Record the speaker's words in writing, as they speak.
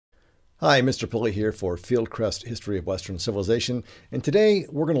Hi, Mr. Pulley here for Fieldcrest History of Western Civilization, and today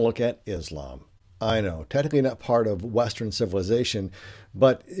we're going to look at Islam. I know, technically not part of Western civilization,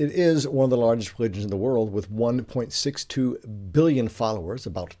 but it is one of the largest religions in the world with 1.62 billion followers,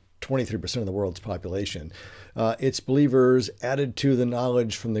 about 23% of the world's population. Its believers added to the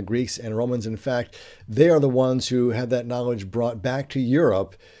knowledge from the Greeks and Romans. In fact, they are the ones who had that knowledge brought back to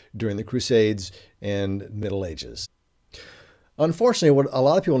Europe during the Crusades and Middle Ages. Unfortunately, what a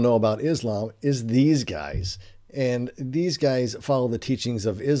lot of people know about Islam is these guys. And these guys follow the teachings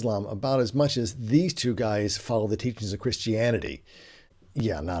of Islam about as much as these two guys follow the teachings of Christianity.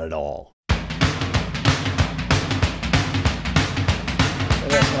 Yeah, not at all. And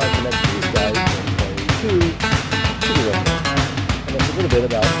that's how I connect these guys to the religion. And that's a little bit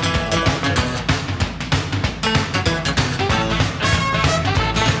about how that works.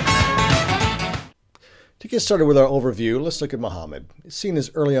 To get started with our overview, let's look at Muhammad. He's seen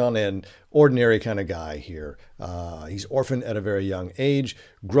as early on an ordinary kind of guy here. He's orphaned at a very young age,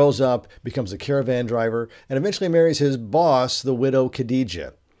 grows up, becomes a caravan driver, and eventually marries his boss, the widow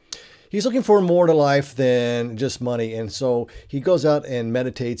Khadija. He's looking for more to life than just money, and so he goes out and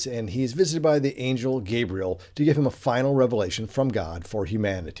meditates, and he's visited by the angel Gabriel to give him a final revelation from God for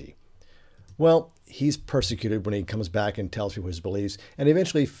humanity. Well, he's persecuted when he comes back and tells people his beliefs, and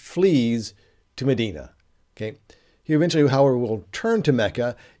eventually flees to Medina. Okay. He eventually, however, will turn to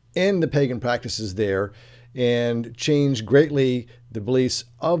Mecca, end the pagan practices there, and change greatly the beliefs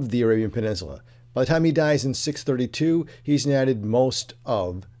of the Arabian Peninsula. By the time he dies in 632, he's united most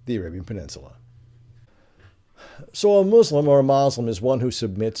of the Arabian Peninsula. So a Muslim or a Muslim is one who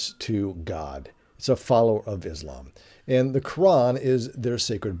submits to God. It's a follower of Islam. And the Quran is their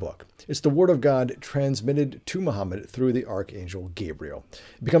sacred book. It's the word of God transmitted to Muhammad through the archangel Gabriel.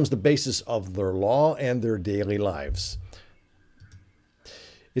 It becomes the basis of their law and their daily lives.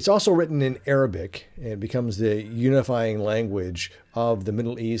 It's also written in Arabic and becomes the unifying language of the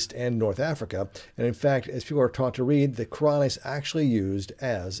Middle East and North Africa. And in fact, as people are taught to read, the Quran is actually used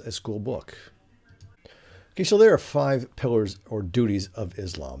as a school book. Okay, so there are 5 pillars or duties of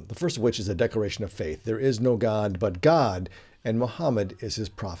Islam, the first of which is a declaration of faith. There is no God but God, and Muhammad is his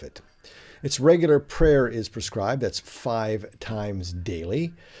prophet. Its regular prayer is prescribed, that's 5 times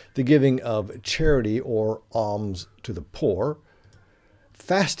daily. The giving of charity or alms to the poor.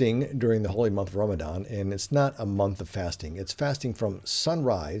 Fasting during the holy month of Ramadan, and it's not a month of fasting. It's fasting from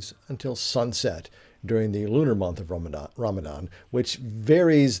sunrise until sunset during the lunar month of Ramadan, which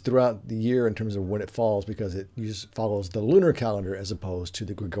varies throughout the year in terms of when it falls because it follows the lunar calendar as opposed to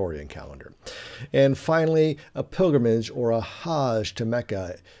the Gregorian calendar. And finally, a pilgrimage or a Hajj to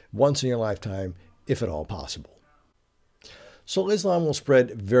Mecca once in your lifetime, if at all possible. So Islam will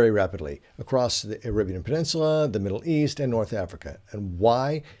spread very rapidly across the Arabian Peninsula, the Middle East, and North Africa. And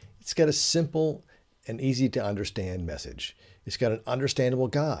why? It's got a simple and easy to understand message. It's got an understandable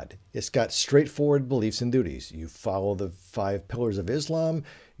God. It's got straightforward beliefs and duties. You follow the 5 pillars of Islam,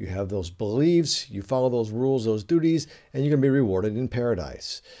 you have those beliefs, you follow those rules, those duties, and you're going to be rewarded in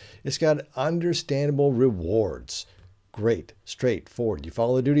paradise. It's got understandable rewards. Great, straightforward. You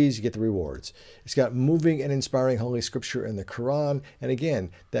follow the duties, you get the rewards. It's got moving and inspiring Holy Scripture in the Quran. And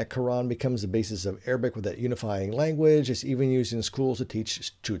again, that Quran becomes the basis of Arabic with that unifying language. It's even used in schools to teach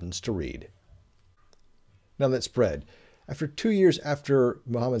students to read. Now that spread. After 2 years after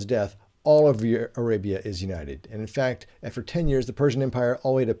Muhammad's death, all of Arabia is united. And in fact, after 10 years, the Persian Empire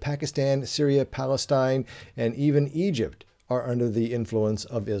all the way to Pakistan, Syria, Palestine, and even Egypt are under the influence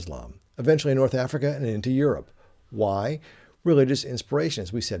of Islam. Eventually North Africa and into Europe. Why? Religious inspiration,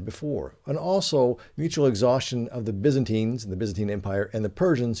 as we said before, and also mutual exhaustion of the Byzantines, the Byzantine Empire, and the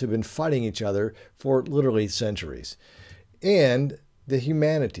Persians who've been fighting each other for literally centuries. And the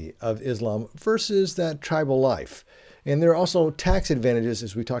humanity of Islam versus that tribal life. And there are also tax advantages,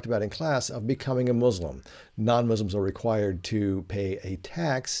 as we talked about in class, of becoming a Muslim. Non-Muslims are required to pay a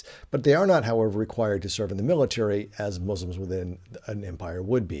tax, but they are not, however, required to serve in the military as Muslims within an empire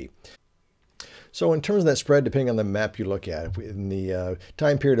would be. So in terms of that spread, depending on the map you look at, in the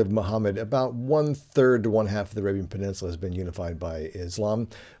time period of Muhammad, about 1/3 to 1/2 of the Arabian Peninsula has been unified by Islam.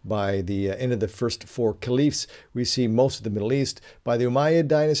 By the end of the first 4 caliphs, we see most of the Middle East. By the Umayyad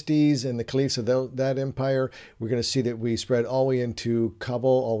dynasties and the caliphs of that empire, we're going to see that we spread all the way into Kabul,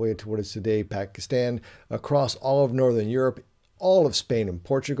 all the way to what is today Pakistan, across all of Northern Europe, all of Spain and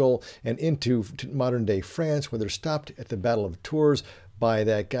Portugal, and into modern-day France, where they're stopped at the Battle of Tours by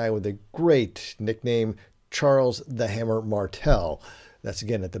that guy with the great nickname, Charles the Hammer Martel. That's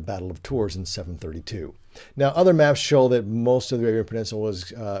again at the Battle of Tours in 732. Now, other maps show that most of the Arabian Peninsula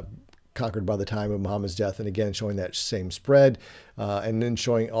was conquered by the time of Muhammad's death, and again showing that same spread, and then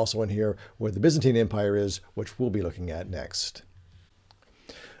showing also in here where the Byzantine Empire is, which we'll be looking at next.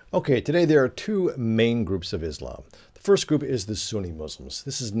 Okay, today there are two main groups of Islam. The first group is the Sunni Muslims.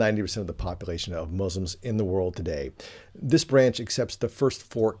 This is 90% of the population of Muslims in the world today. This branch accepts the first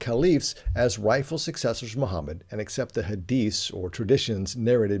four caliphs as rightful successors of Muhammad and accept the hadiths or traditions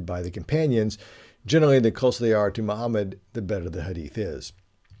narrated by the companions. Generally, the closer they are to Muhammad, the better the hadith is.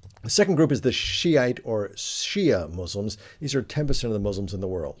 The second group is the Shiite or Shia Muslims. These are 10% of the Muslims in the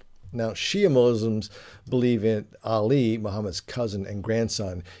world. Now, Shia Muslims believe in Ali, Muhammad's cousin and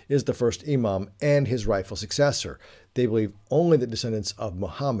grandson, is the first imam and his rightful successor. They believe only the descendants of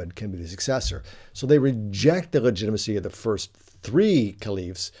Muhammad can be the successor. So they reject the legitimacy of the first three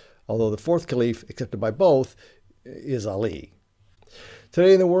caliphs, although the fourth caliph, accepted by both, is Ali.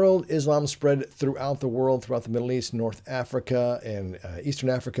 Today in the world, Islam spread throughout the world, throughout the Middle East, North Africa, and Eastern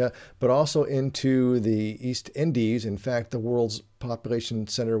Africa, but also into the East Indies. In fact, the world's population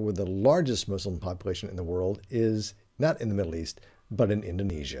center with the largest Muslim population in the world is not in the Middle East, but in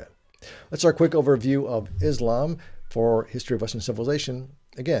Indonesia. That's our quick overview of Islam for History of Western Civilization.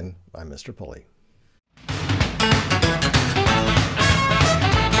 Again, I'm Mr. Pulley.